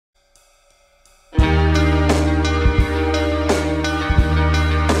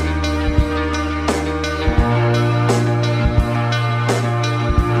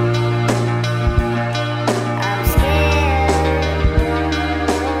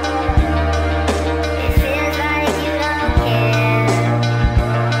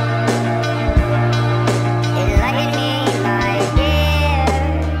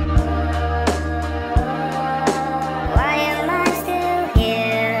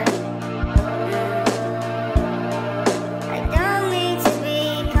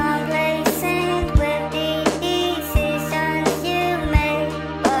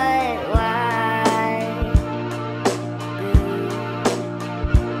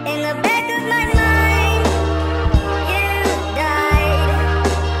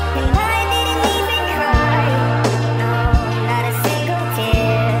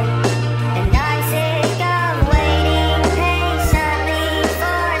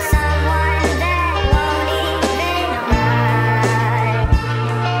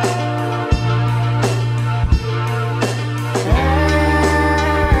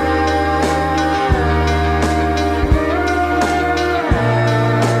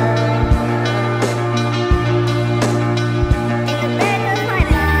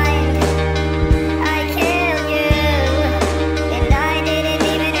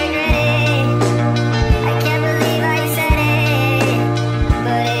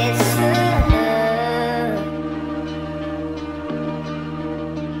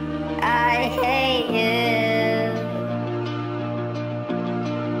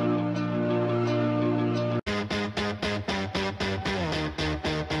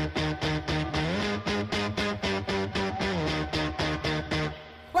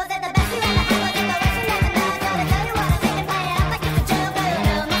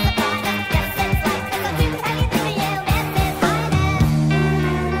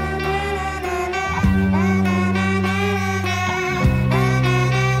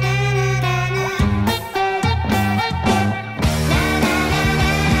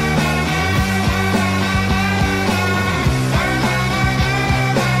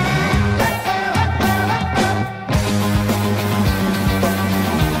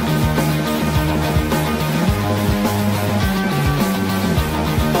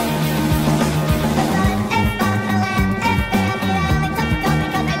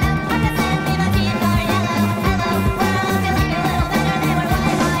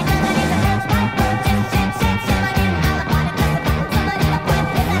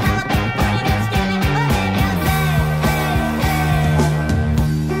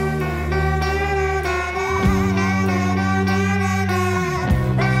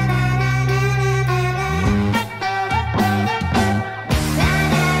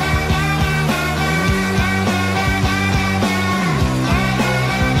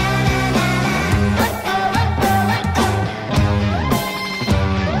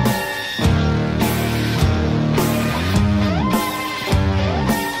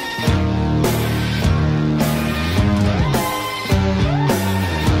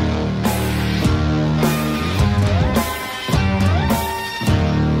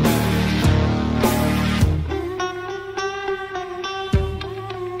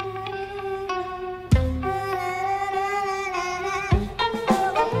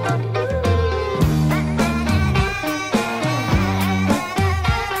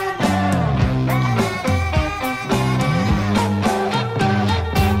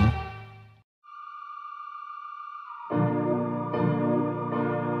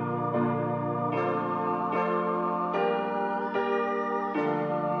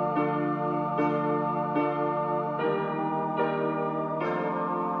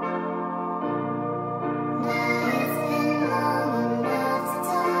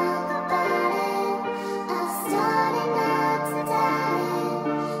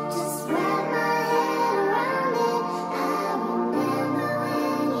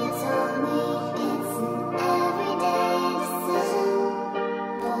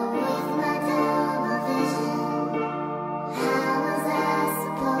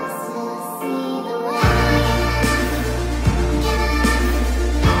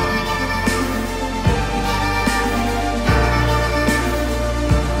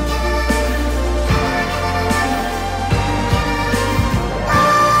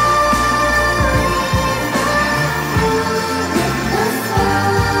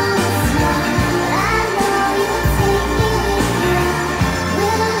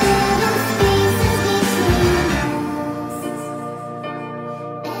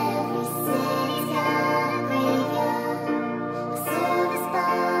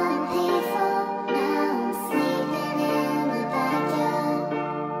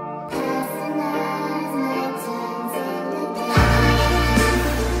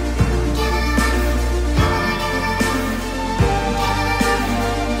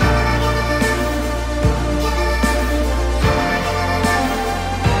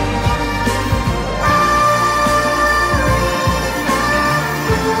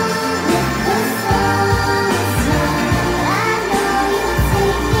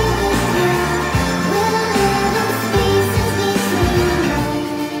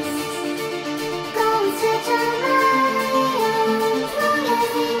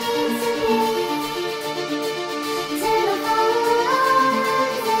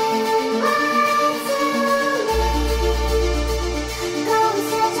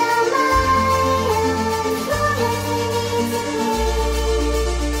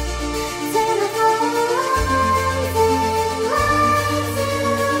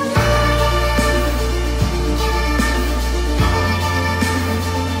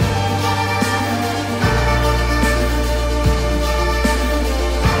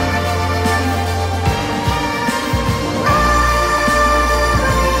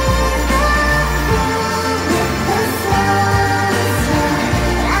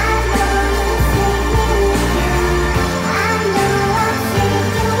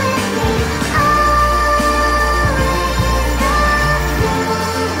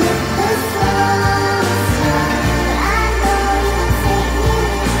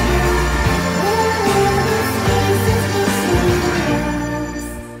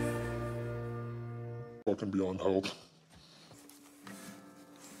on hope.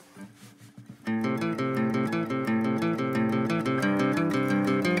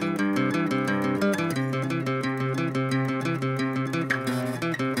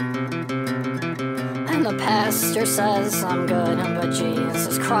 And the pastor says I'm good, but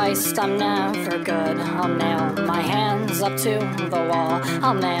Jesus Christ, I'm never good. I'll nail my hands up to the wall.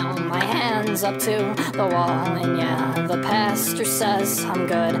 I'll nail my hands up to the wall. And yeah, the pastor says I'm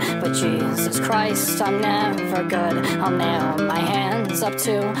good, but Jesus Christ, I'm never good. I'll nail my hands up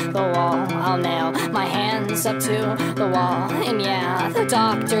to the wall. I'll nail my hands up to the wall. And yeah, the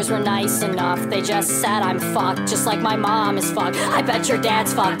doctors were nice enough. They just said I'm fucked, just like my mom is fucked. I bet your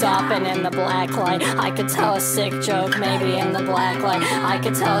dad's fucked up. And in the black light, I could tell a sick joke. Maybe in the black light, I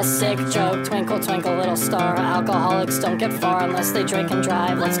could tell a sick joke. Twinkle, twinkle, little star. Alcoholics don't get far unless they drink and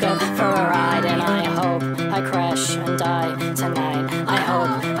drive. Let's go for a ride. And I hope I crash and die tonight. I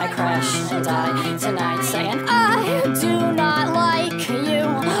hope I crash and die tonight. Saying I do not like you,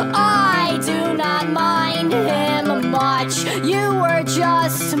 I do not mind him much. You were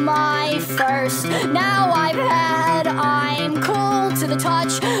just my first. Now I've had, I'm cool to the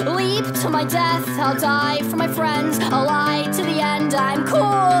touch. Leap to my death, I'll die for my friends. I'll lie to the end, I'm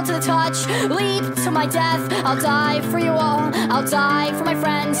cool to the touch. Leap to my death, I'll die for you all. I'll die for my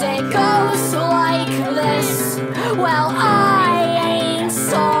friends. It goes like this. Well, I ain't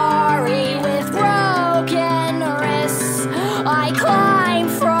sorry with broken wrists. I climb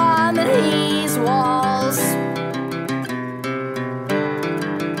from these walls.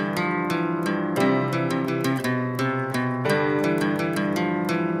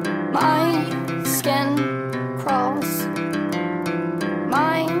 My skin crawls.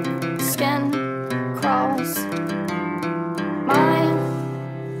 My skin crawls. My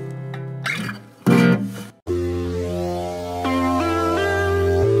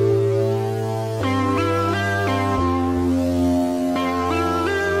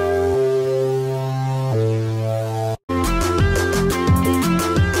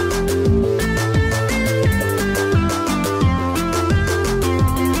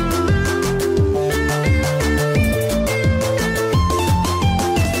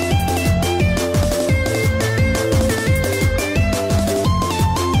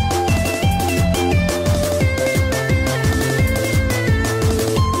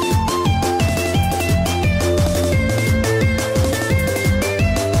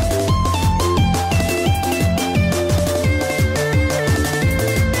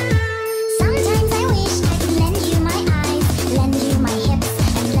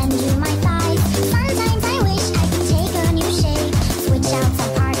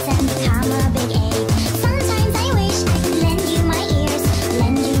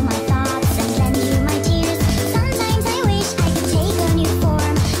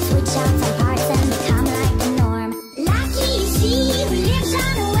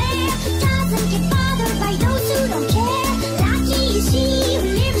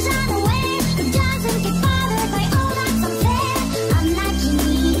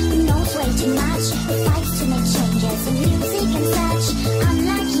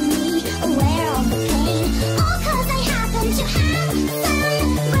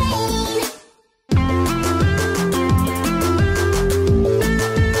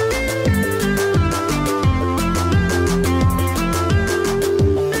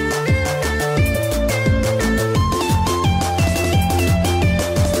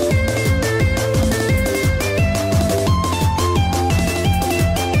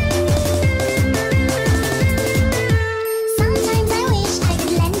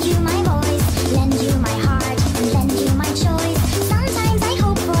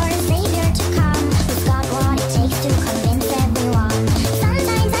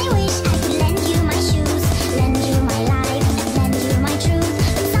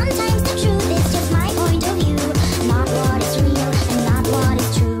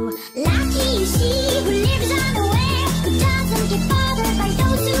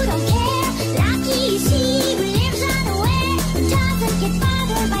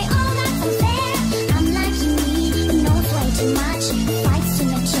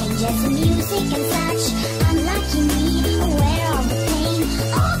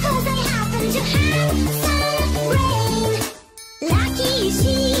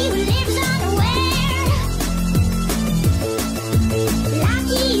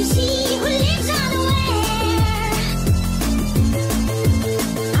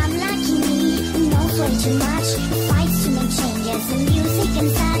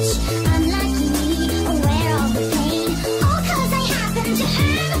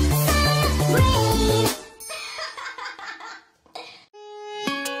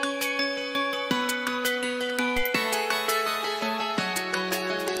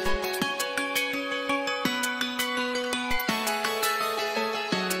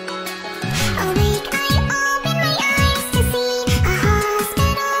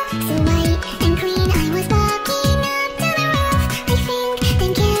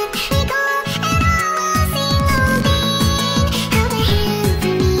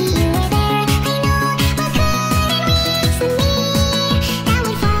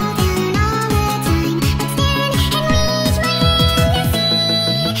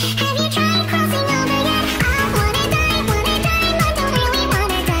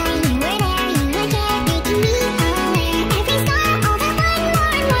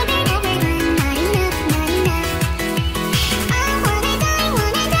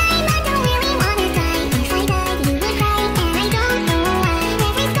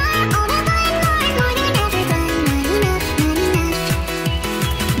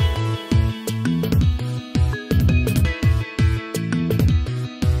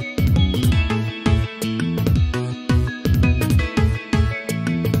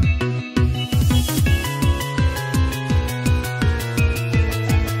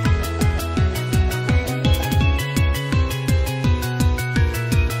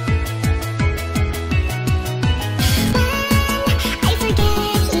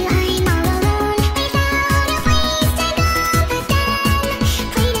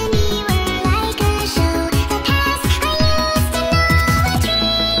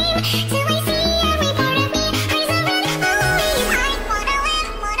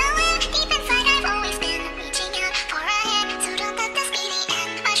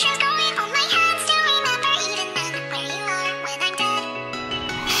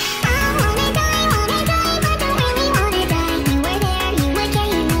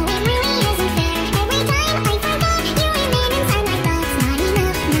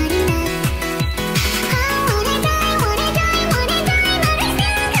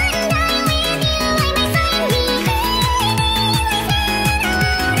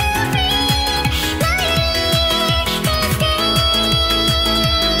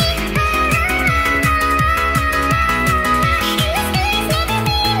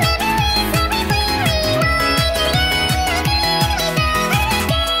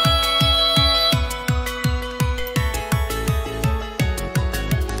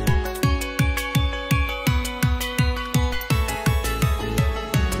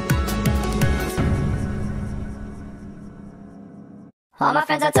All my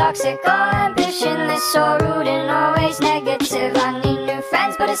friends are toxic, all ambitionless, so rude and always negative. I need new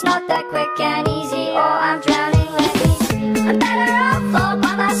friends, but it's not that quick and easy. Oh, I'm drowning, let me see. I'm better off all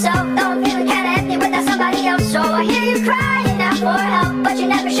by myself. Don't feel kinda empty without somebody else. So I hear you crying out for help, but you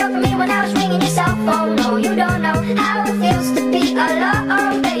never showed for me when I was ringing your cell phone. No, you don't know how it feels to be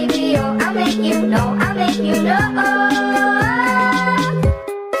alone, baby. Oh, I'll make you know, I'll make you know.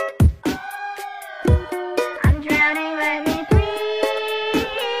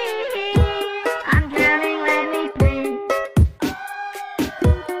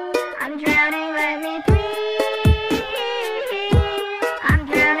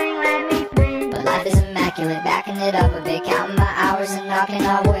 Backing it up a bit, counting my hours and knocking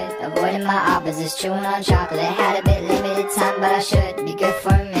on wood, avoiding my opposites, chewing on chocolate. Had a bit limited time, but I should be good for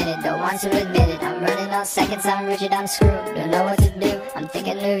a minute. Don't want to admit it, I'm running on seconds, I'm rigid, I'm screwed. Don't know what to do, I'm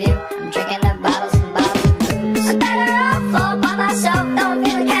thinking of you. I'm drinking up bottles and bottles of booze. I'm better off all by myself. Don't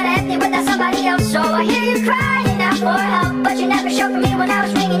feel kinda empty without somebody else. So I hear you crying out for help, but you never showed for me when I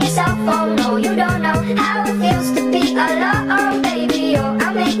was ringing your cell phone. No, you don't know how it feels to be alone, baby. Oh,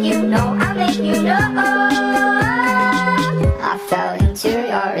 I'll make you know, I'll make you know. I fell into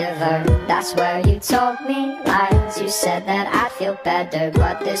your river, that's where you told me lies. You said that I'd feel better,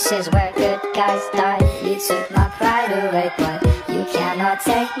 but this is where good guys die. You took my pride away, but you cannot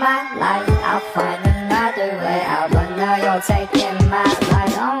take my life. I'll find another way out, but now you're taking my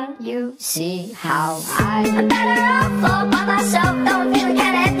life. Don't you see how I'm better off all by myself? Don't feel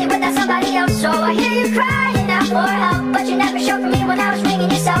kinda empty without somebody else. So I hear you crying out for help, but you never showed for me when I was ringing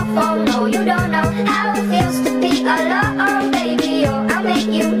your cell phone. No, you don't know how it feels to be alone, baby. Oh, I'll make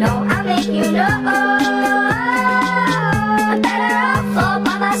you know, I'll make you know. I'm better off all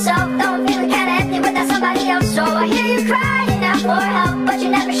by myself. Don't feel kinda empty without somebody else. So I hear you crying out for help, but you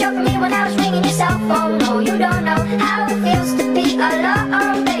never showed for me when I was ringing your cell phone. No, you don't know how it feels to be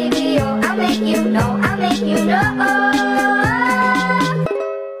alone, baby. Oh, I'll make you know, I'll make you know.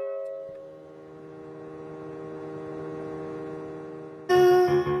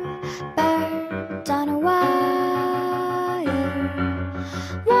 Birds on a wire,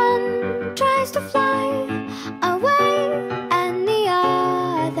 one tries to fly away and the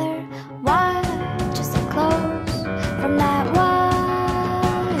other watches them close from that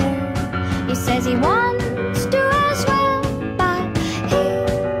wire. He says he wants to as well, but he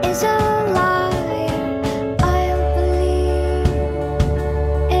is a liar. I'll believe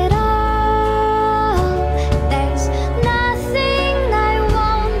it all. There's nothing I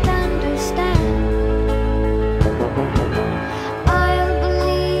won't understand. I'll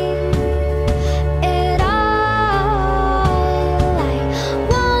believe it all. I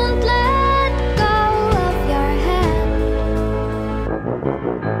won't let go of your hand.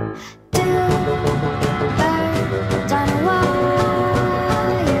 Two birds on a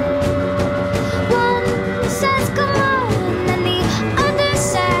wire. One says come on and the other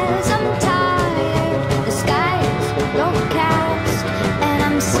says I'm tired. The sky is overcast and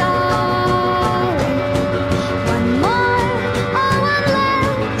I'm sorry. One more or one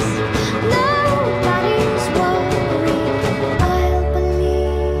less, nobody's worried. I'll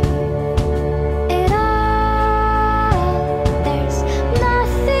believe it all. There's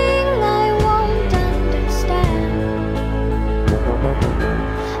nothing I won't understand.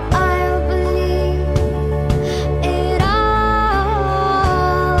 I'll believe it all.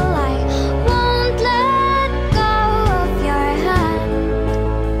 I won't let go of your hand.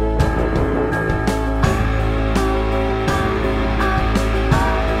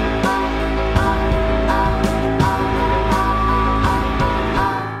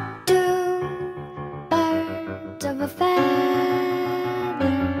 Two birds of a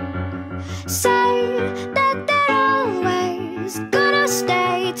feather say that they're always gonna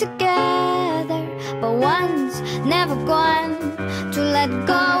stay together, but one's never going to let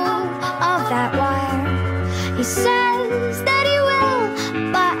go of that wire. He says that he will,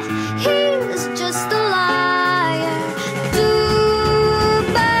 but he's just a liar. Two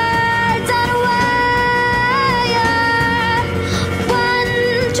birds on a wire. One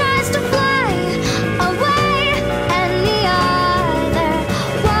tries to fly away and the other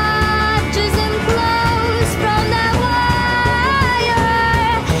watches him close from that wire.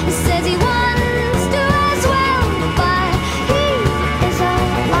 He says he wants to as well, but he is a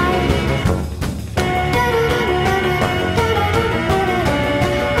liar.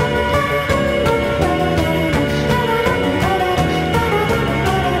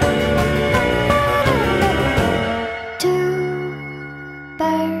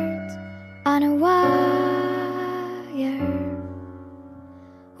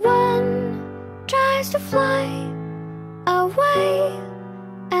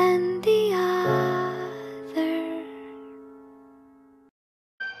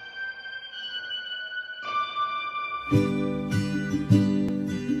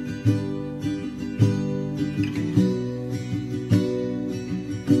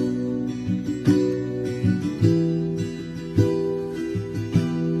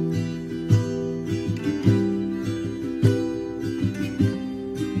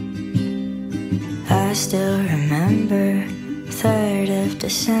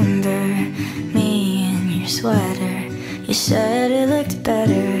 December, me in your sweater. You said it looked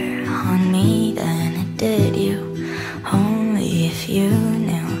better on me than it did you. Only if you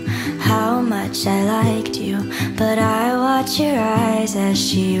knew how much I liked you. But I watch your eyes as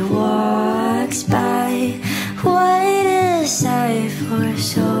she walks by. What a sight for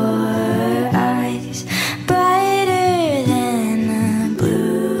sore eyes, brighter than the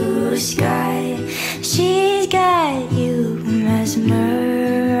blue sky. She's got you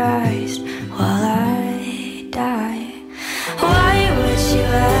mesmerized while I die. Why would you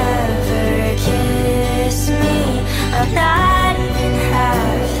ever kiss me? I'm not even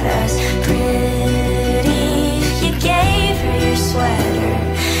half as pretty. You gave her your sweater,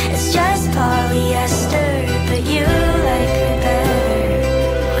 it's just polyester, but you like her better.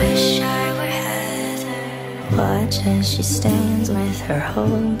 Wish I were Heather. Watch as she stands with her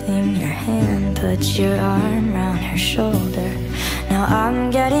holding your hand. Put your arm round her shoulder. Now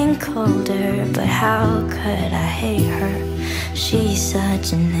I'm getting colder, but how could I hate her? She's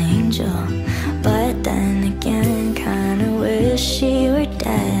such an angel, but then again kinda wish she were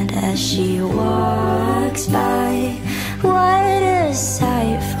dead as she walks by. What a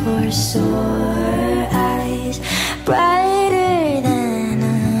sight for sore eyes, brighter than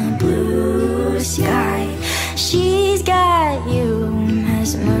a blue sky. She's got you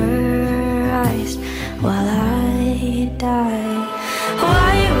mesmerized while I die.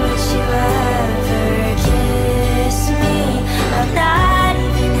 Why would you ever kiss me? I'm not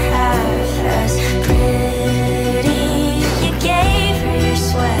even half as pretty. You gave her your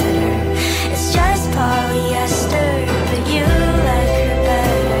sweater, it's just polyester, but you like her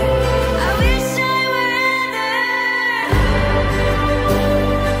better. I wish I were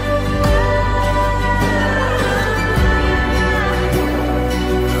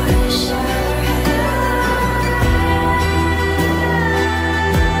Wish I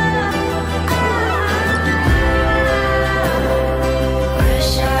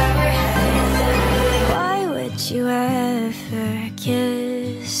you ever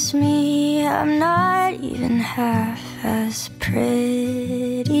kiss me? I'm not even half as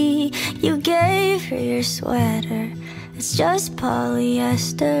pretty. You gave her your sweater, it's just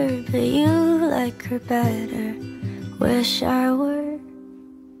polyester, but you like her better. Wish I were.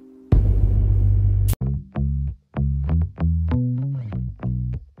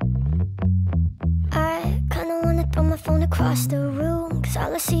 I kinda wanna throw my phone across the room, 'cause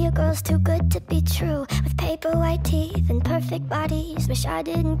all I see are girls too good to be true, with paper white teeth and perfect bodies. Wish I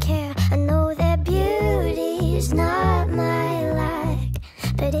didn't care. I know that beauty is not my lack,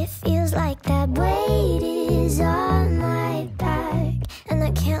 but it feels like that weight is on my back, and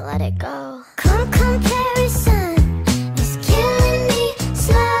I can't let it go. Comparison is killing me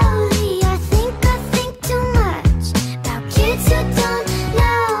slowly. I think too much about kids who don't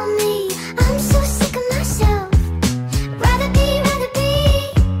know me. I'm so sick of myself. Rather be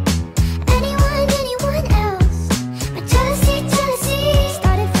anyone else. But jealousy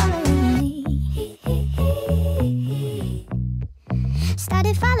started following me.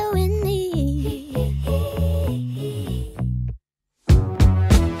 Started following me.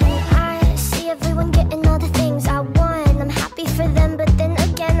 I see everyone getting all the things I want. I'm happy for them, but then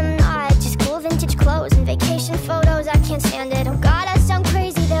again I'm not. Just cool vintage clothes and vacation photos, I can't stand it. Oh God, I sound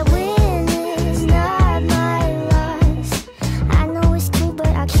crazy. That win is not my loss. I know it's true,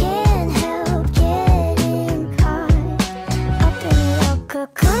 but I can't help getting caught up in your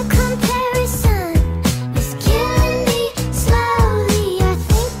comparison is killing me slowly. I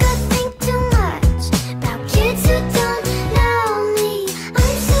think too much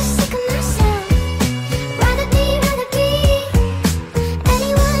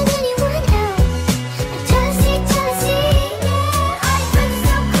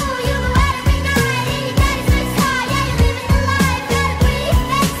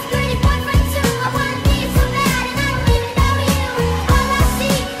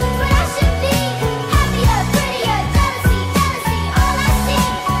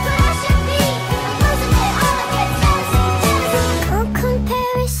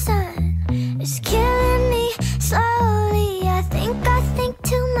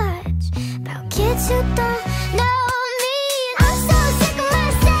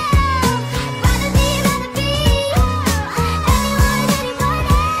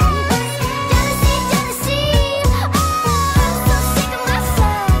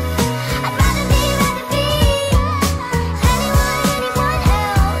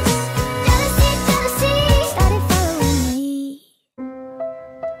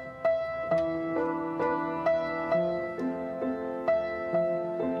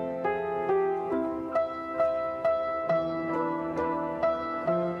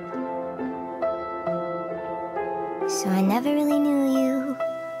So I never really knew you.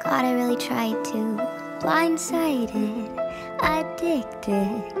 God, I really tried to. Blindsided,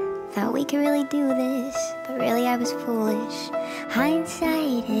 addicted. Thought we could really do this, but really I was foolish.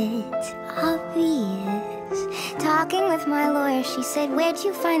 Hindsight, it's obvious. Talking with my lawyer, she said, where'd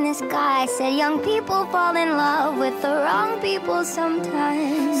you find this guy? I said, young people fall in love with the wrong people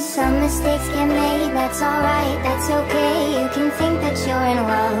sometimes. Some mistakes get made, that's alright, that's okay. You can think that you're in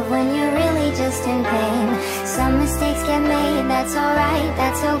love when you're really just in pain. Some mistakes get made, that's alright,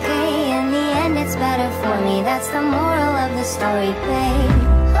 that's okay. In the end it's better for me, that's the moral of the story, babe.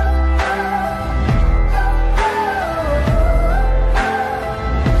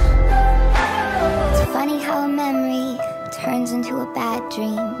 Turns into a bad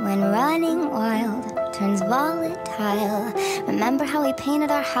dream when running wild turns volatile. Remember how we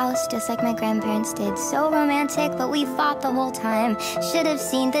painted our house just like my grandparents did? So romantic, but we fought the whole time. Should have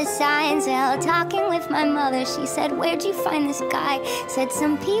seen the signs. Well, talking with my mother, she said, where'd you find this guy? Said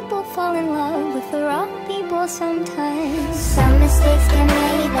some people fall in love with the wrong people sometimes. Some mistakes get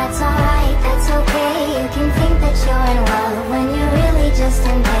made, that's alright, that's okay. You can think that you're in love when you're really just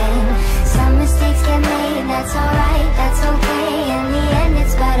in pain. Some mistakes get made, that's alright, that's okay. In the end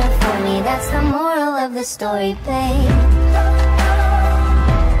it's better for me, that's the moral of the story, babe.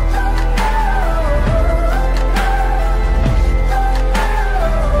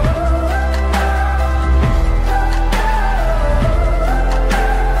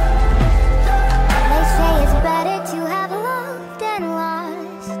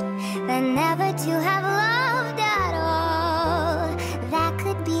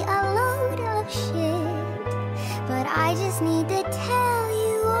 I just need to tell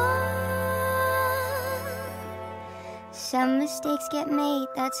you all. Some mistakes get made,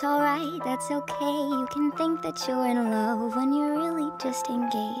 that's alright, that's okay. You can think that you're in love when you're really just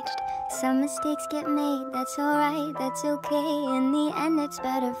engaged. Some mistakes get made, that's alright, that's okay. In the end it's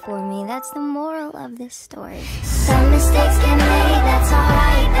better for me, that's the moral of this story. Some mistakes get made, that's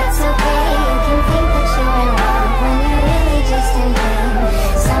alright, that's okay. You can think that you're in love when you're really just in pain.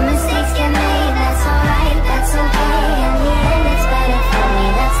 Some mistakes get made, that's alright, that's okay. In the end it's better for me,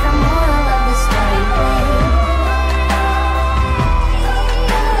 that's the moral of the story, babe.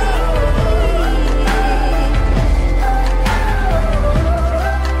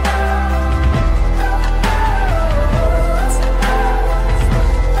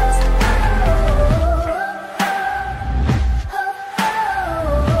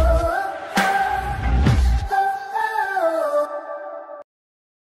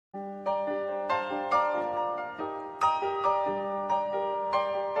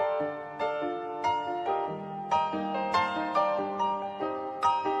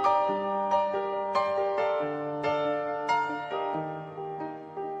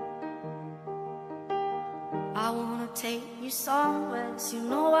 I wanna take you somewhere, so you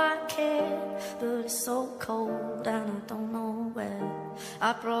know I care. But it's so cold and I don't know where.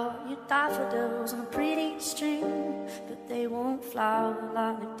 I brought you daffodils on a pretty string, but they won't flower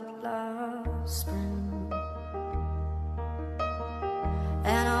like they did last spring.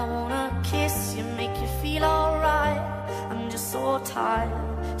 And I wanna kiss you, make you feel alright. I'm just so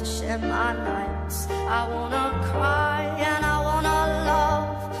tired to share my nights. I wanna cry and I wanna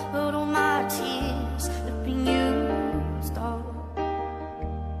love, but all my tears have been used up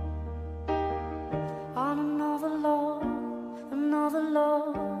on another love, another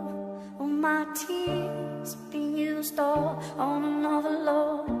love. All my tears have been used up on another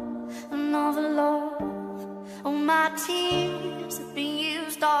love, another love. All my tears have been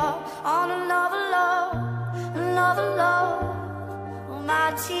used up on another love, another love. All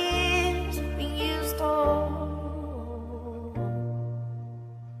my tears have been used up.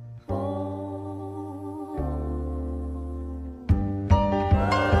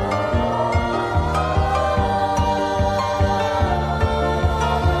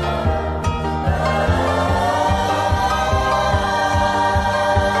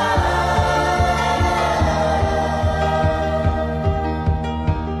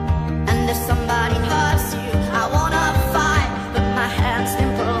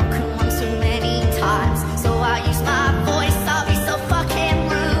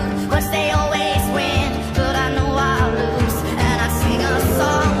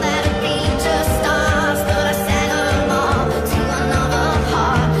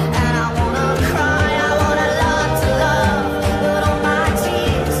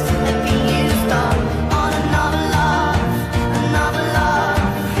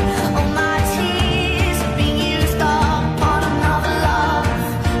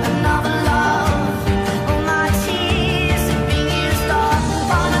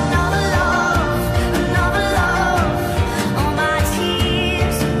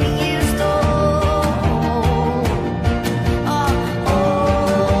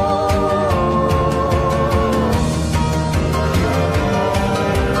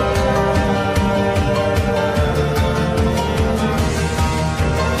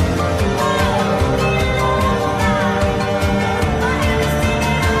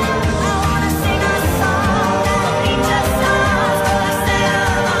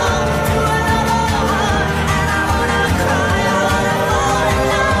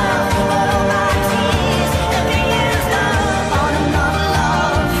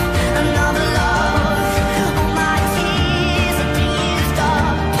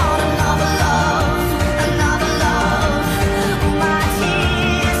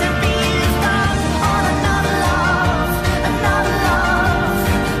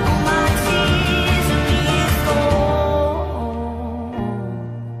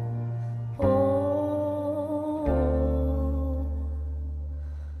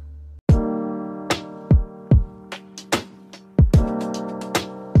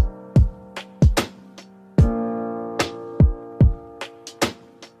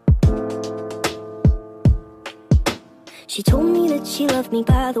 She told me that she loved me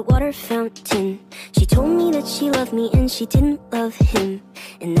by the water fountain. She told me that she loved me and she didn't love him.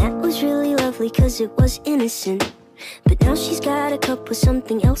 And that was really lovely cause it was innocent. But now she's got a cup with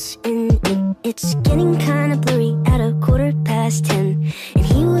something else in it. It's getting kinda blurry at 10:15. And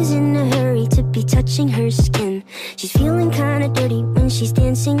he was in a hurry to be touching her skin. She's feeling kinda dirty when she's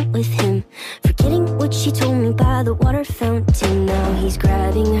dancing with him, forgetting what she told me by the water fountain. Now he's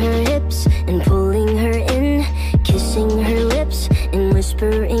grabbing her hips and pulling her in, kissing her lips and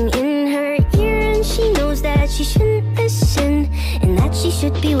whispering in her ear. And she knows that she shouldn't listen, and that she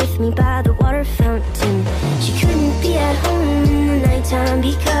should be with me by the water fountain. She couldn't be at home in the nighttime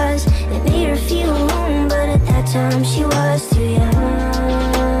because it made her feel alone. But at that time she was too young.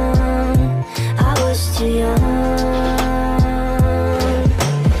 I was too young.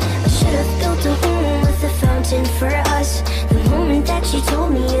 I should have built a home with a fountain for us. The moment that she told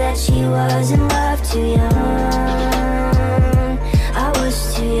me that she was in love, too young. I was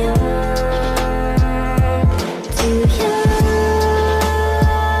too young. Too young.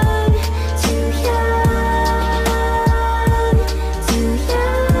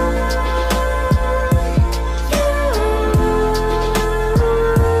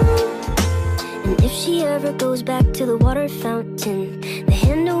 Goes back to the water fountain, the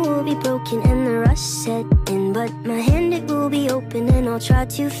handle will be broken and the rust set in. But my hand, it will be open and I'll try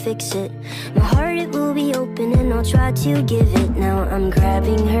to fix it. My heart, it will be open and I'll try to give it. Now I'm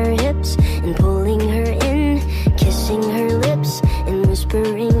grabbing her hips and pulling her in, kissing her lips and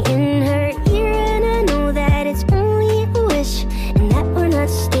whispering in her ear. And I know that it's only a wish, and that we're not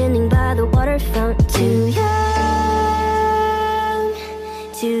standing by the water fountain. Too young,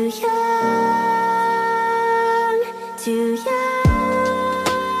 too young. Too young,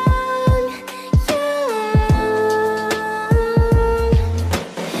 young.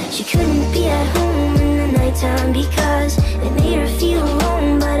 She couldn't be at home in the nighttime because it made her feel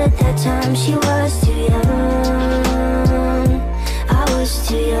alone. But at that time she was too young. I was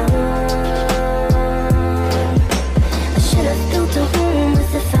too young. I should have built a home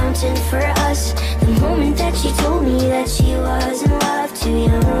with a fountain for us. The moment that she told me that she was in love, too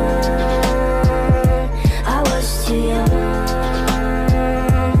young. Too young,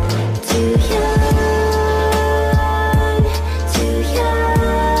 too young, too young,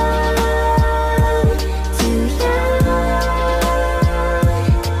 too young,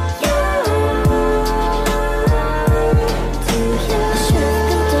 young, too young. I should have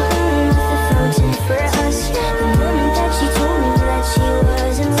built a home with a fountain for us. The moment that she told me that she was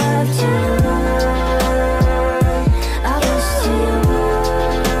in love, too young, I was too young.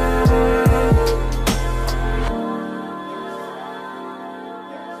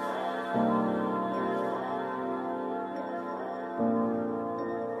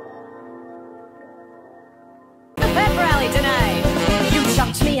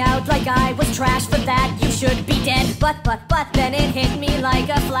 Like I was trash, for that you should be dead. But then it hit me like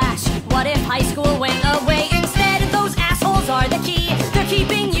a flash. What if high school went away instead? Those assholes are the key. They're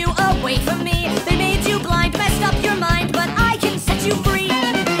keeping you away from me. They made you blind, messed up your mind, but I can set you free.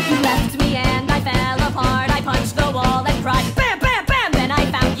 You left me and I fell apart. I punched the wall and cried, bam, bam, bam. Then I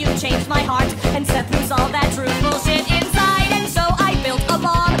found you changed my heart and set loose all that truth bullshit inside. And so I built a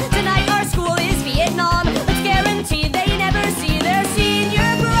bomb. Tonight our school is Vietnam. Let's guarantee they never see their senior.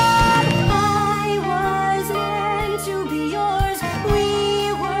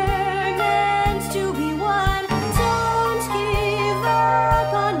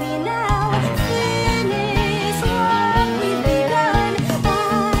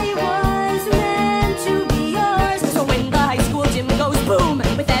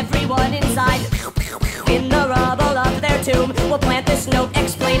 We'll plant this note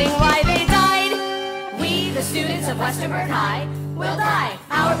explaining why they died. We, the students of Westerberg High, will die.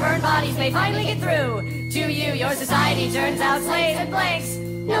 Our burned bodies may finally get through. To you, your society turns out slaves and blanks.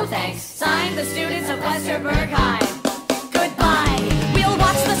 No thanks. Signed, the students of Westerberg High. Goodbye. We'll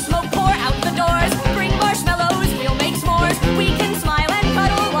watch the smoke pour out the doors. Bring marshmallows, we'll make s'mores. We can smile and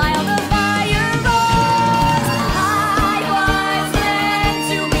cuddle while the fire roars. I was meant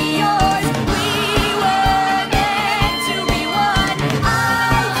to be yours. We were meant to be one.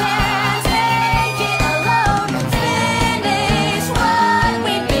 I can't take it alone. Finish what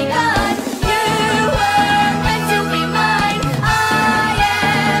we've begun. You were meant to be mine. I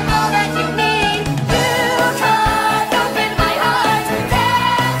am all that you need. You cut open my heart.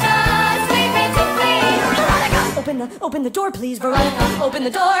 Let us leave me to bleed. Veronica, open the door, please. Veronica, open the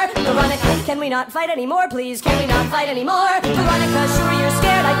door. Veronica, can we not fight anymore, please? Can we not fight anymore? Veronica, sure you're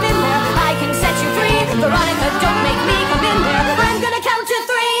scared, I've been there. I can set you free. Veronica, don't make me come in there. I'm gonna count to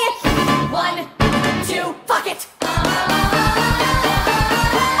 3. 1, 2, fuck it.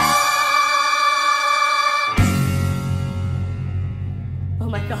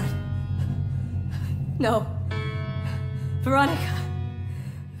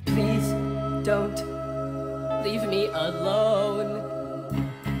 Don't leave me alone.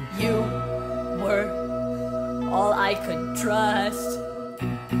 You were all I could trust.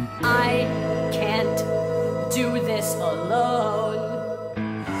 I can't do this alone.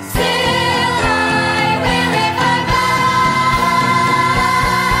 Still I will live my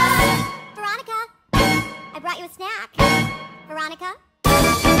Veronica, I brought you a snack. Veronica?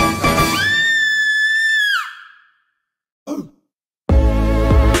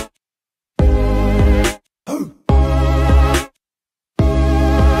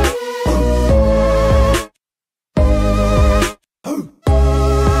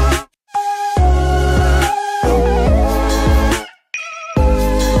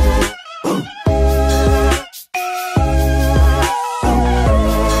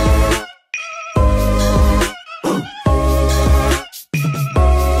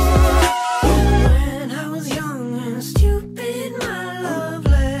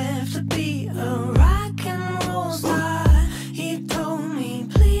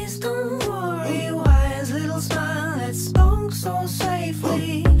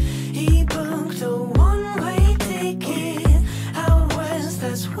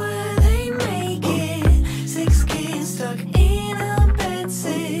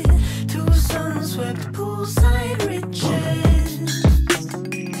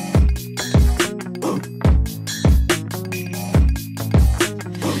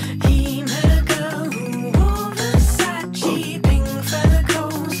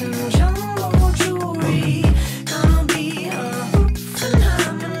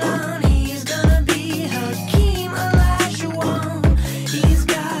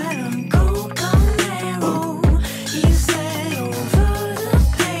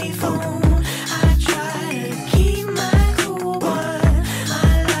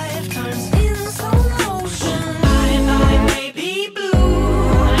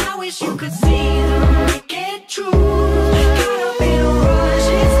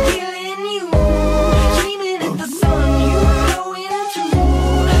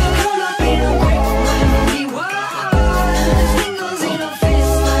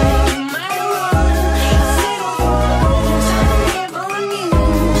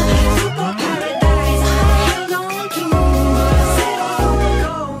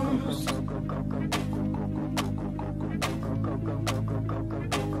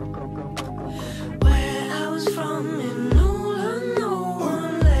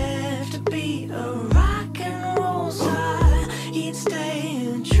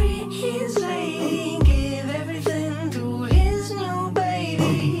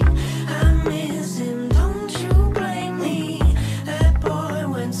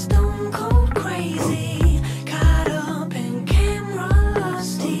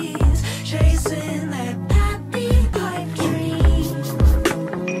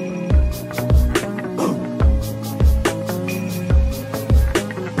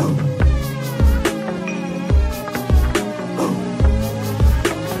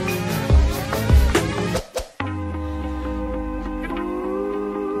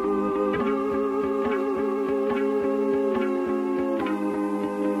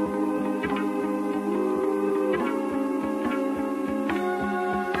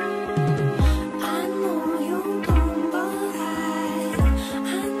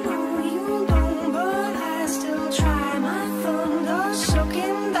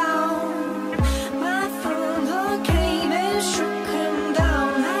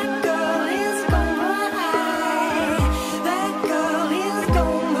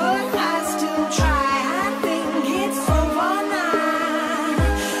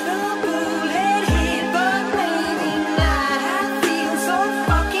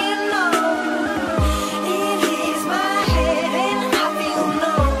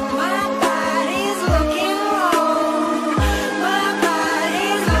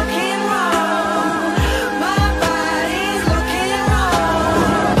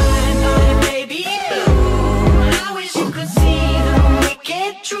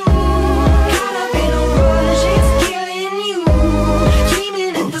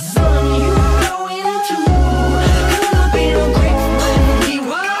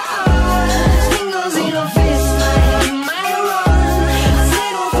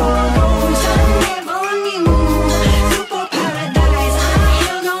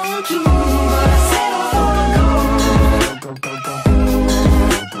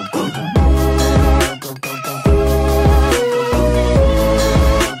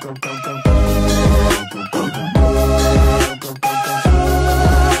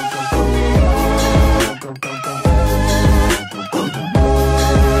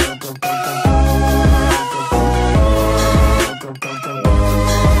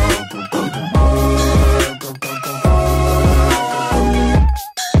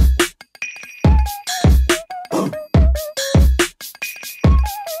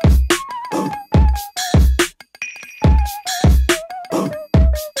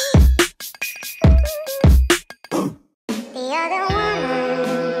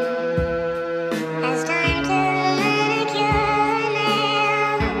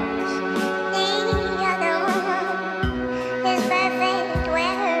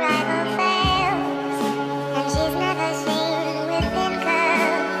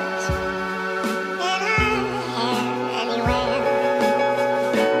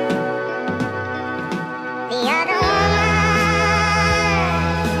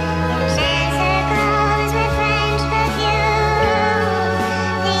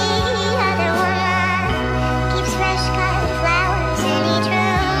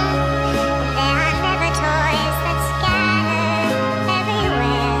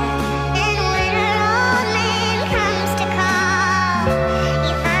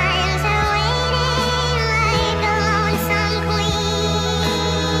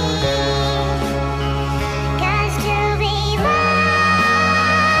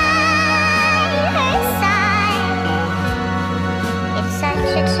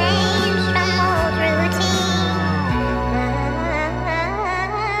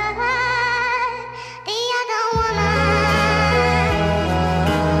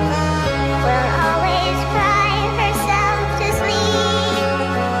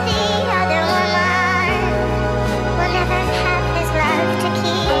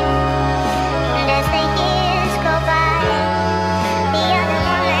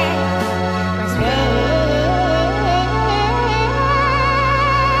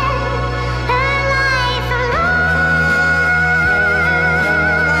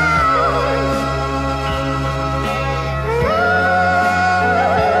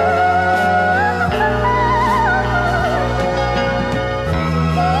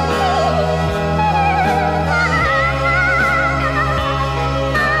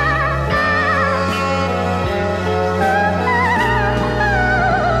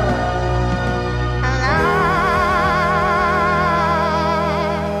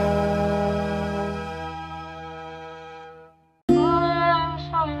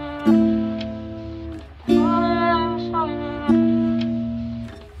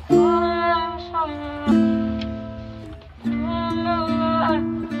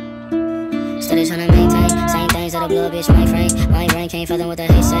 little bitch mainframe. My brain can't fathom what the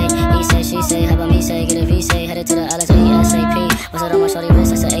hate say. He say, she say, how about me say? Get a V say, headed to the islands ASAP. What's it on my shorty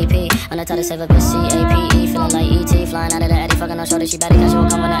wrist? That's an AP. On the top to save a bitch, CAPE. Feeling like ET, flying out of the Addy. Fucking on shorty, she better casual.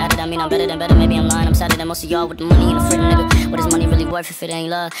 Come when I add it. I mean, I'm better than better. Maybe I'm lying. I'm sadder than most of y'all with the money and the freedom, nigga. What is money really worth if it ain't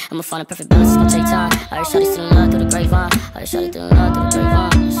love? I'ma find a perfect balance, it's gonna take time. I heard shorty still in love through the grapevine. I heard shorty still in love through the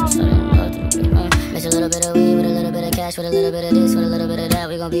grapevine. Shorty in love through the grapevine. Mix a little bit of weed with a little bit of cash, with a little bit of this, with a little bit of that.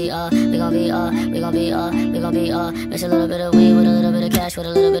 We gon' be all, we gon' be all, we gon' be all, we gon' be all. Mix a little bit of weed with a little bit of cash, with a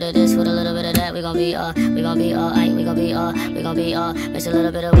little bit of this, with a little bit of that. We gon' be all, we gon' be all, aight, we gon' be all, we gon' be all. Mix a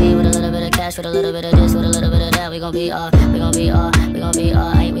little bit of weed with a little bit of cash, with a little bit of this, with a little bit of that. We gon' be all, we gon' be all, we gon' be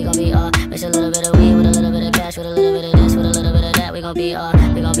all, aight, we gon' be all. Mix a little bit of weed with a little bit of cash, with a little bit of this, with a little bit of that. We gon' be all,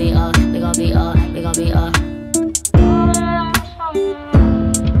 we gon' be all, we gon' be all, we gon' be all.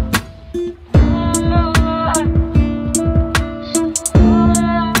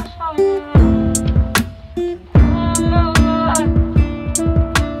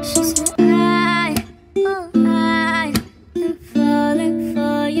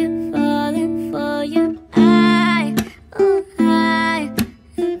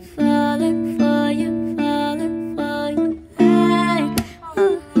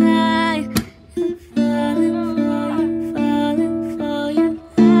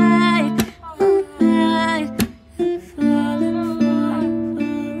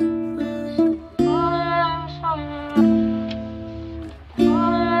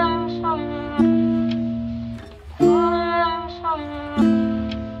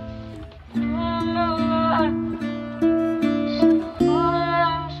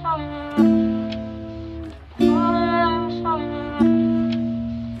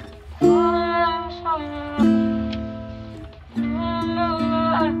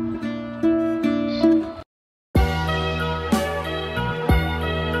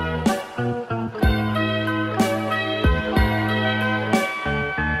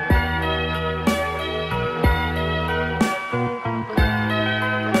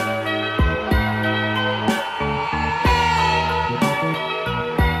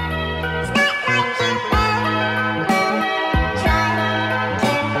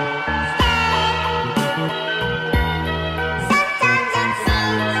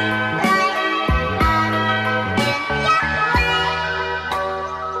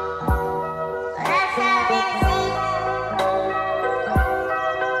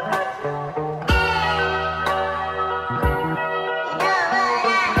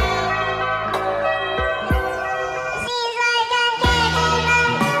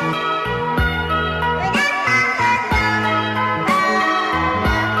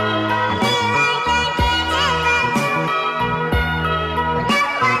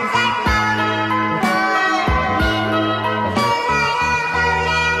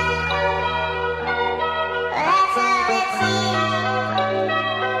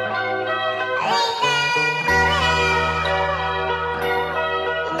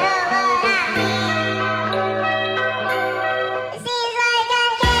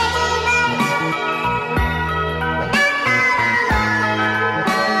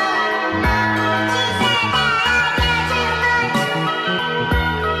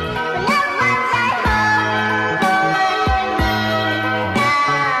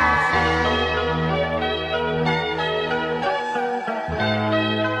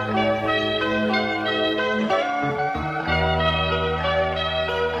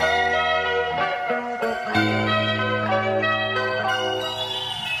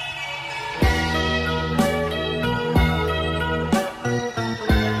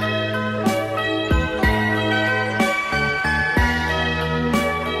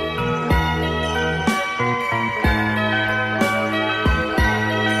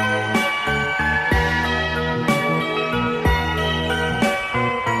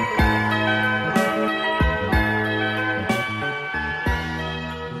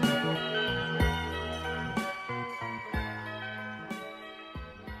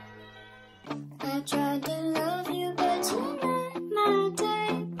 Tried to love you, but you're not my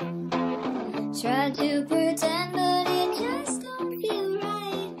type. Tried to pretend, but it just don't feel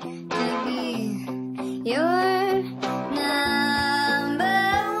right to be your number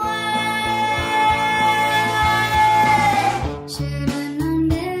one. Should've known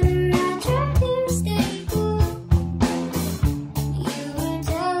better, I tried to stay cool. You were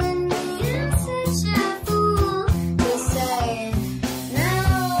telling me I'm such a fool. You said no.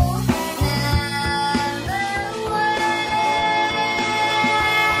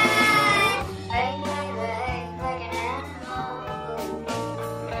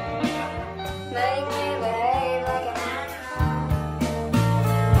 Make me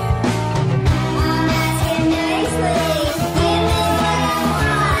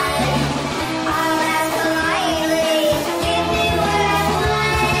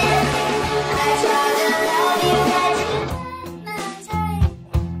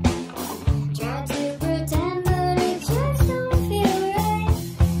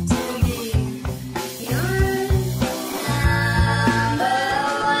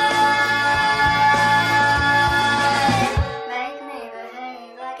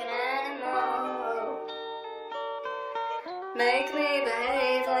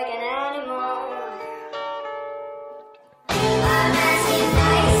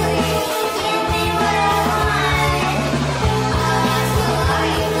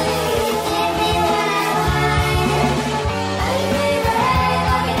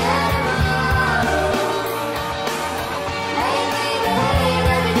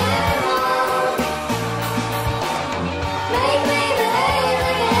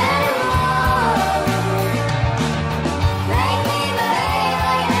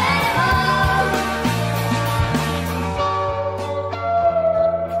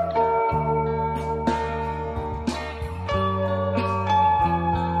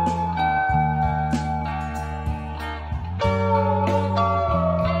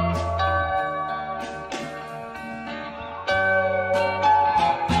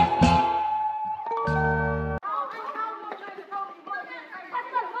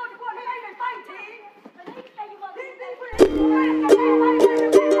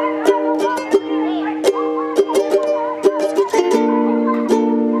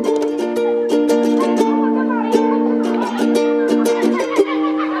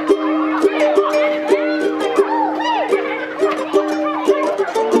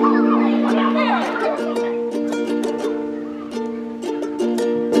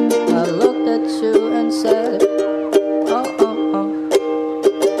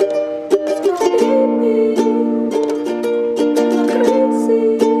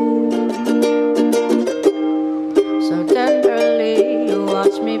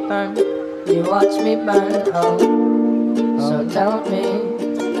burn, you watch me burn. Oh, so tell me.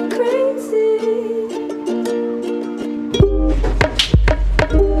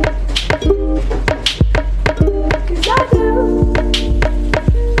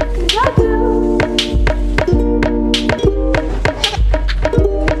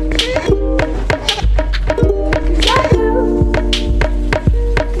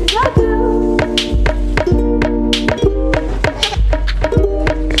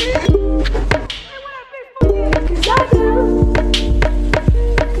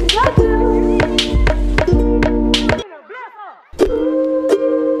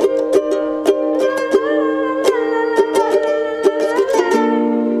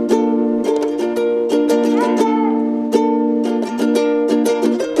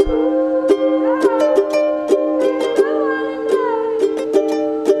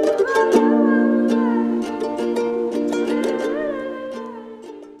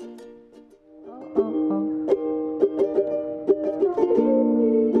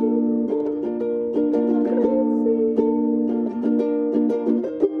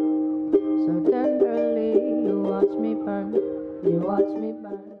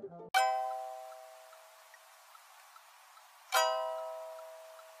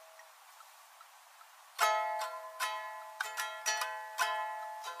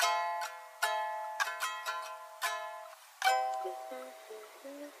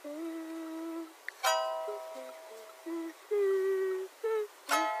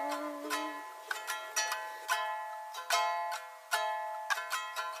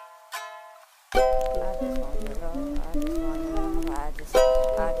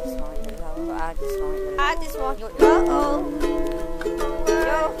 I just want your love. Yo,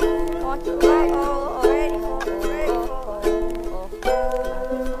 want your love. Ready for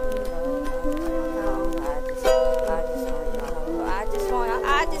I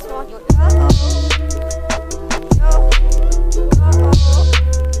just want your love.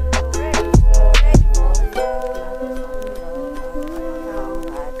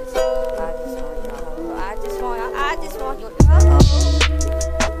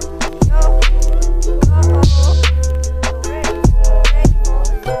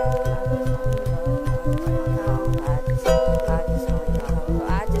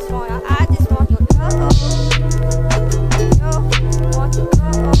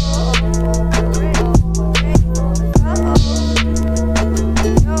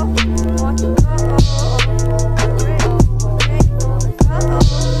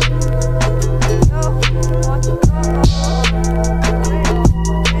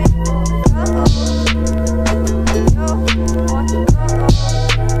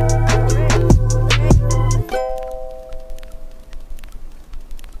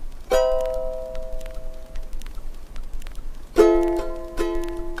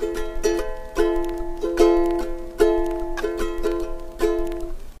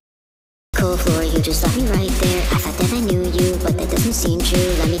 Just left me right there. I thought that I knew you, but that doesn't seem true.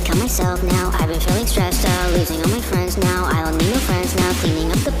 Let me calm myself now. I've been feeling stressed out, losing all my friends now. I don't need no friends now,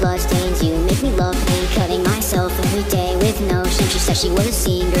 cleaning up the bloodstains. You make me love pain, cutting myself every day with no shame. She said she was a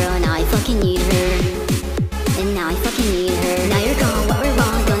scene girl, and now I fucking need her. And now I fucking need her. Now you're gone, what we're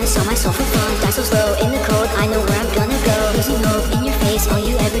wrong, gonna sell myself for fun. Die so slow in the cold, I know where I'm gonna go. Losing hope in your face, all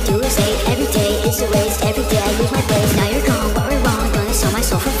you ever do is hate. Every day is a waste, every day I lose my place. Now you're gone, what we're wrong, gonna sell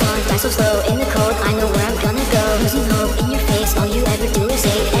myself for fun. Die so slow in the cold, I know where I'm gonna go. Losing hope in your face, all you ever do is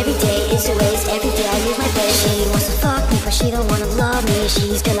hate. Every day is a waste, every day I lose my place. She wants to fuck me, but she don't wanna love me.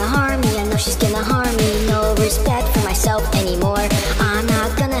 She's gonna harm me, I know she's gonna harm me. No respect for myself anymore, I'm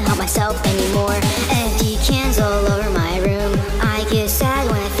not gonna help myself anymore. Empty cans all over my room, I get sad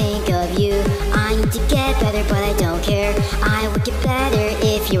when I think of you. I need to get better, but I don't care. I would get better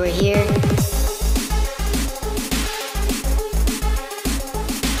if you were here.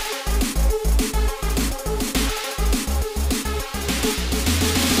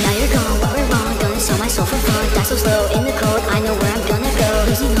 Now you're gone, what we're wrong, gonna sell myself for fun. Die so slow in the cold, I know where I'm gonna go.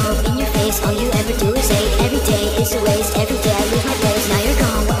 Losing hope in your face, all you ever do is hate. Every day is a waste, every day I lose my place. Now you're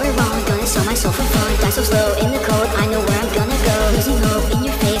gone, what we're wrong, gonna sell myself for fun. Die so slow in the cold, I know where I'm gonna go. Losing hope in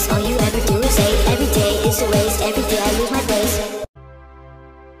your face, all you ever do is hate. Every day is a waste, every day I lose my place.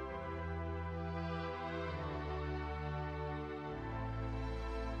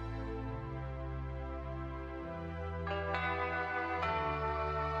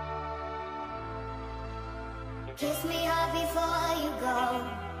 Kiss me hard before you go.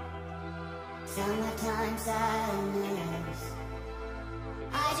 Summertime sadness.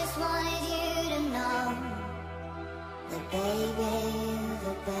 I just wanted you to know that baby, you're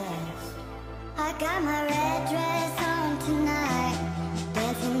the best. I got my red dress on tonight,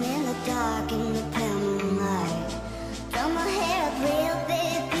 dancing dark in the pale moonlight. Throw my hair up real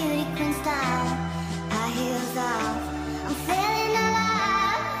big, beauty queen style. High heels off, I'm feeling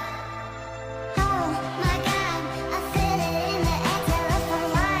alive. Oh my God, I feel it in the air. Telephone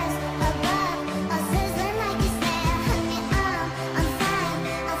wires above, all sizzling like a snare. Honey, I'm fine,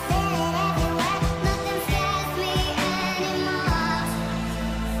 I feel it everywhere. Nothing scares me anymore.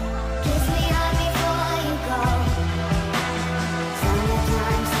 Kiss me hard before you go.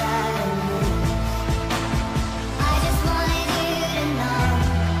 Summertime sadness. I just wanted you to know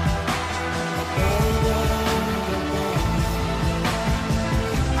that baby, you're the best.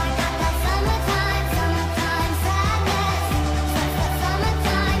 I got that summertime sadness.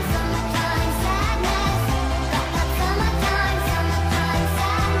 Summertime sadness. Got that summertime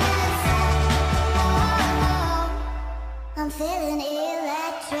sadness. Oh, I'm feeling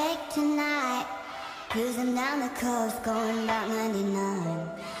electric tonight. Cruising down the coast, going about 99.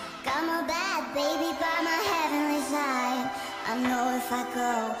 Got my bad baby by my heavenly side. I know if I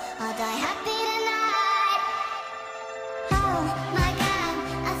go, I'll die happy tonight. Oh my God,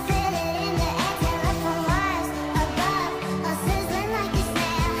 I feel it in the air. Telephone wires above, all sizzling like a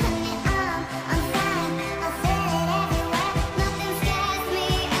snare. Honey, I'm fine, I feel it everywhere. Nothing scares me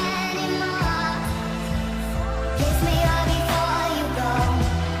anymore. Kiss me all before you go.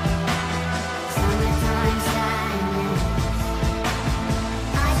 Summertime sadness.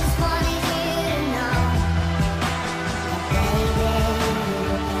 I just wanted you to know that baby, you're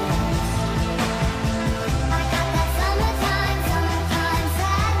the best.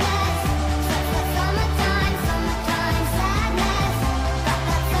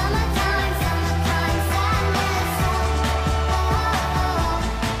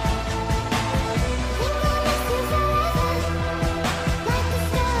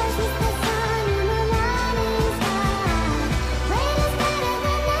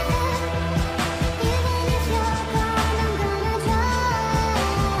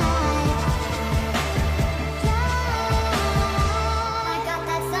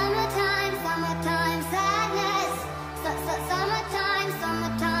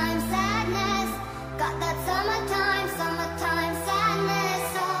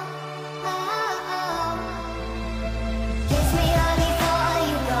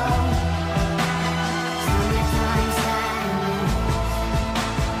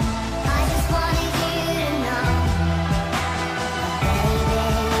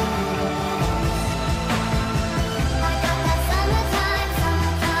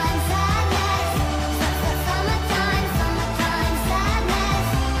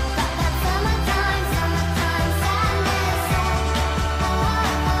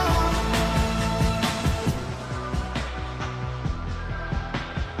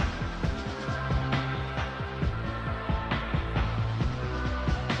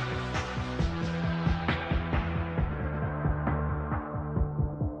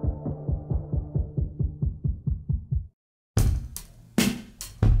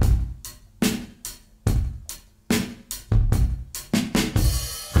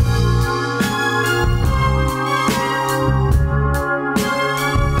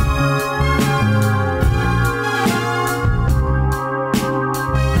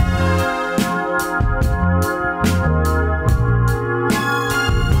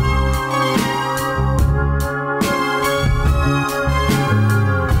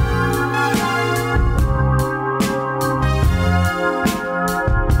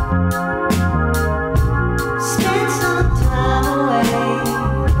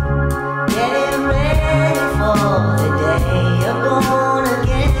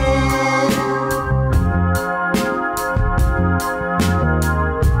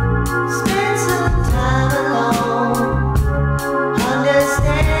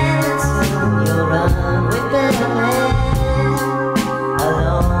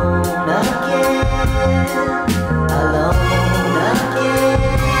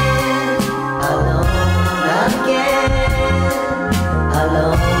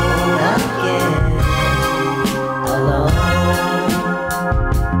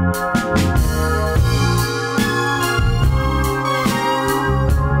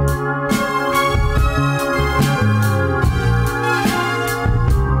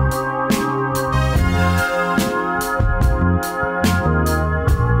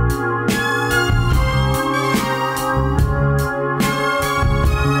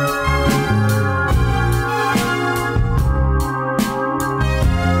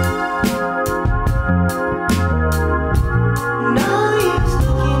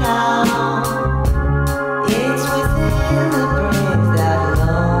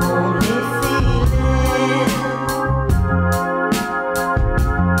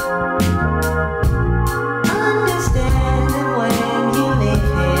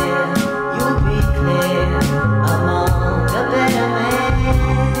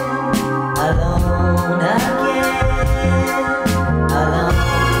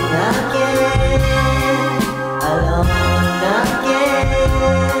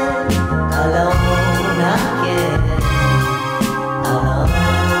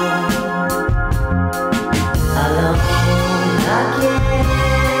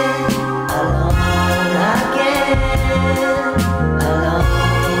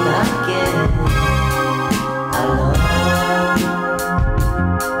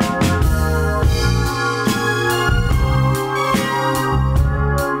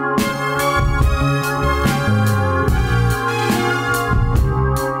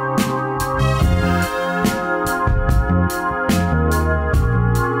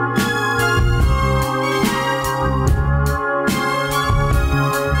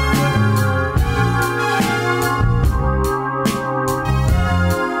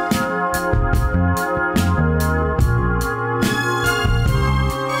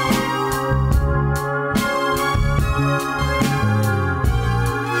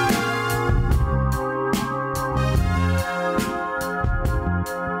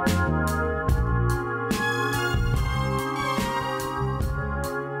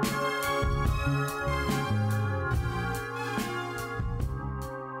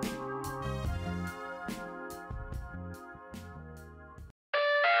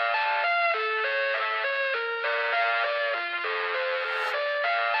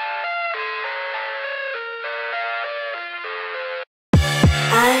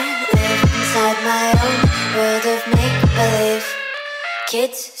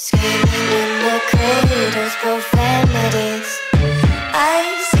 Kids screaming in the cradles, profanities. I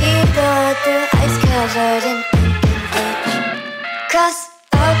see the world through ice covered in ink and bleach. Cross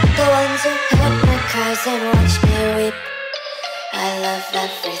out the ones who heard my cries and watched me weep. I love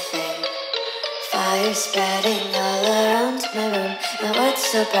everything. Fire spreading all around my room. My world's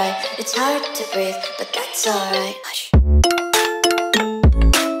so bright, it's hard to breathe, but that's alright. Hush.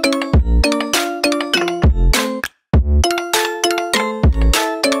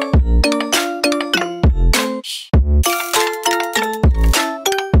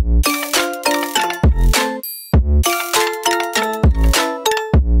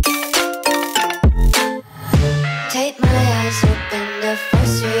 Take my eyes open to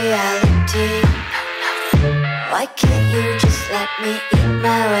force reality. Why can't you just let me eat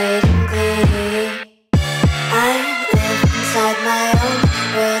my weight in glee? I live inside my own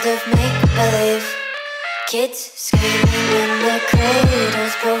world of make-believe. Kids screaming in the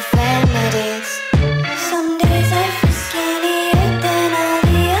cradles, profanities. Some days I feel skinnier than all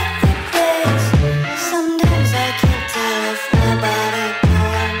the other days. Sometimes I can't tell if my body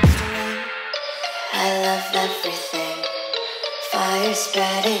belongs to me. I love everything. Fire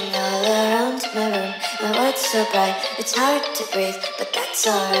spreading all around my room. My world's so bright, it's hard to breathe, but that's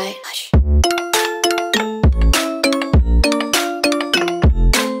alright. Hush.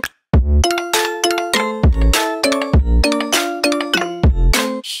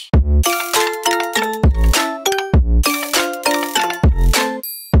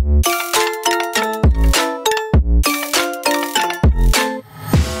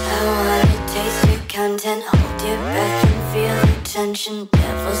 Content, hold your breath and feel the tension.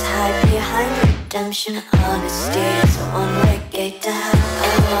 Devils hide behind redemption. Honesty is a one-way gate to hell.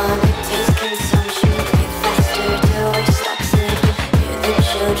 I wanna taste consumption. Breathe faster till we're stuck slipping. Hear the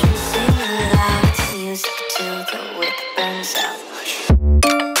children sing aloud. It's music till the wick burns out.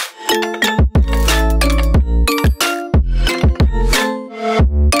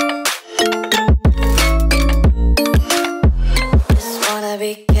 Just wanna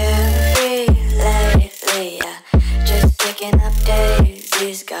be carefree lately, yeah. Just picking up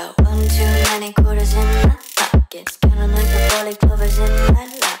daisies. Got one too many quarters in my pockets. Counting like the four-leaf clovers in my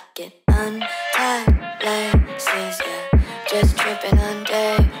locket. Untied laces, yeah. Just tripping on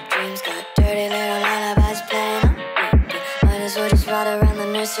daydreams. Got dirty little lullabies playing on repeat. Might as well just ride around the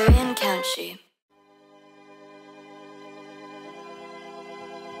nursery and count sheep.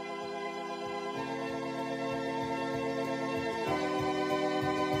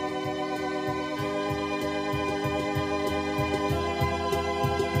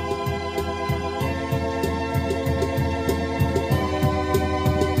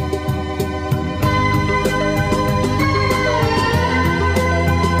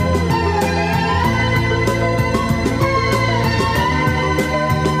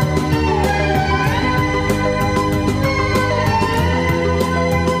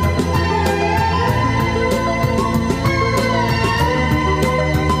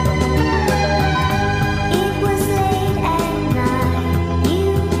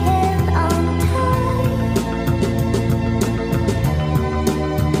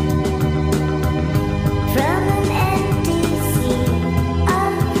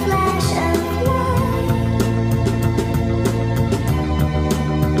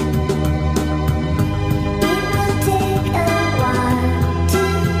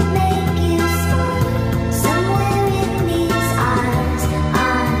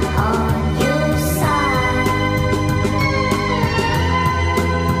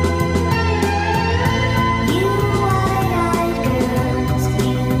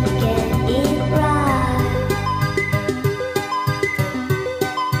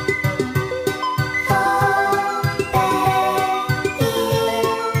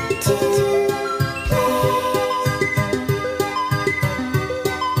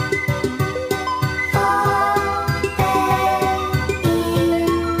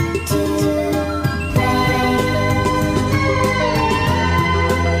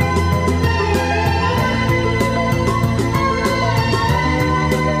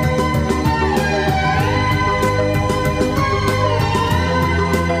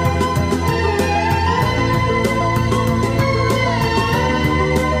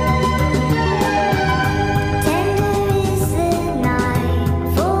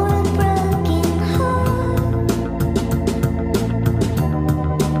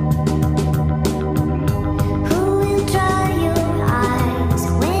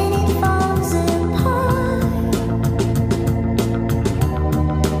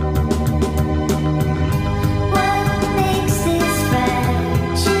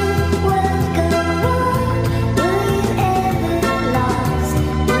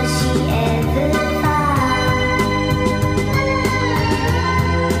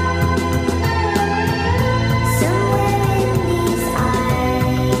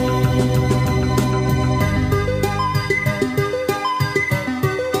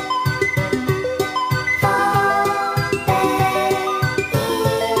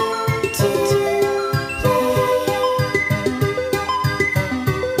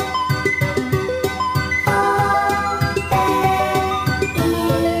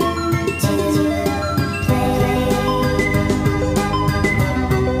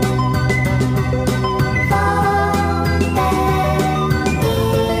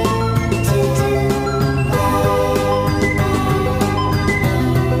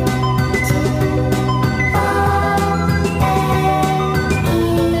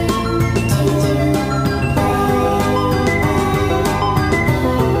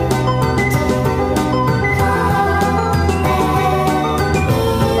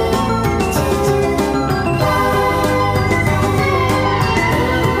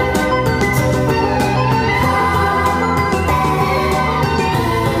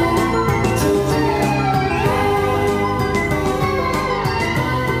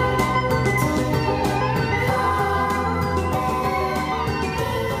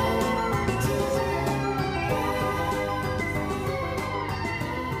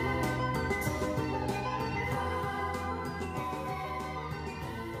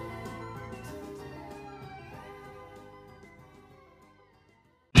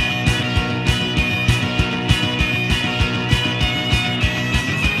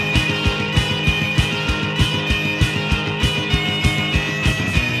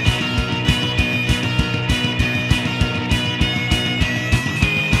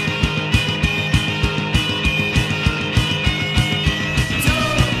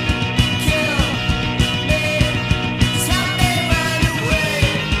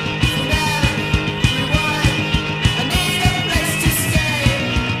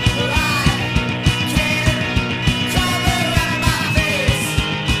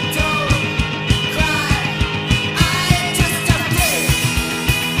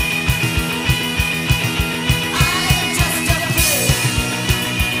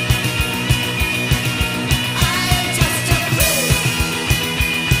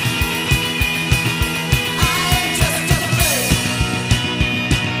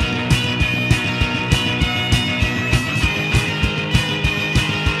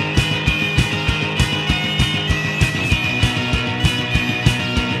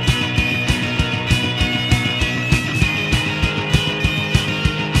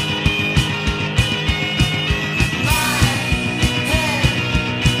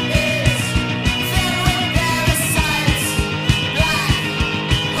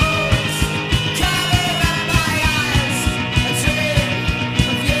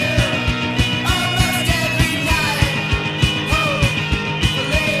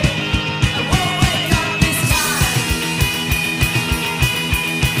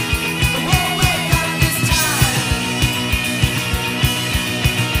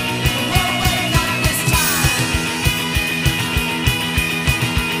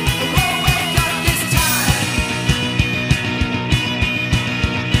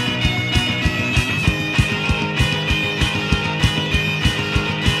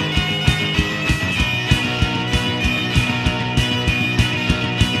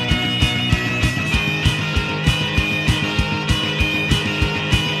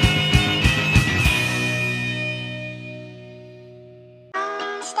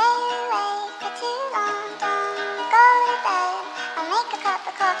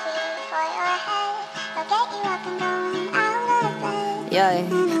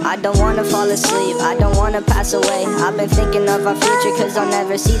 Yeah, I don't wanna fall asleep, I don't wanna pass away. I've been thinking of our future cause I'll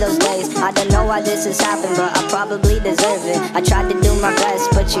never see those days. I don't know why this has happened, but I probably deserve it. I tried to do my best,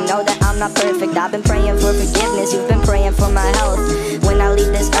 but you know that I'm not perfect. I've been praying for forgiveness, you've been praying for my health. When I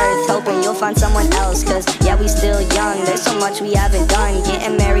leave this earth, hoping you'll find someone else. Cause yeah, we still young, there's so much we haven't done.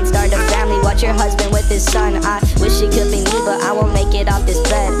 Getting married, start a family, watch your husband with his son. I wish it could be me, but I won't make it off this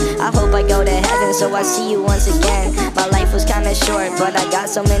bed. I hope I go to heaven, so I see you once again. My life was kinda short, but I got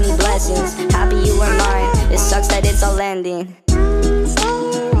so many blessings. Happy you were mine, it sucks that it's all ending.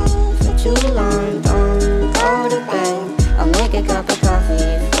 For too long, don't go to bed. I'll make a cup of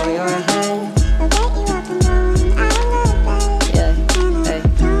coffee for your head. I'll get you up and going out of bed. Yeah, hey.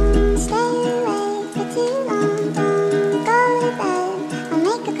 Stay awake for too long, don't go to bed. I'll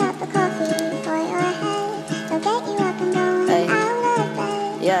make a cup of coffee for your head. I'll get you up and going out of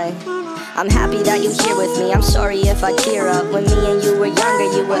bed. Yeah. I'm happy that you're here with me, I'm sorry if I tear up. When me and you were younger,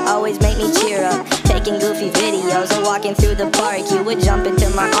 you would always make me cheer up. Taking goofy videos and walking through the park, you would jump into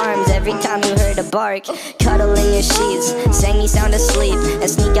my arms every time you heard a bark. Cuddle in your sheets, sang me sound asleep, and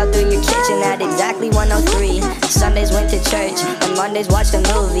sneak out through your kitchen at exactly 1:03. Sundays went to church, and Mondays watched a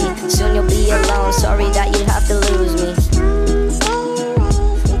movie. Soon you'll be alone, sorry that you have to lose me.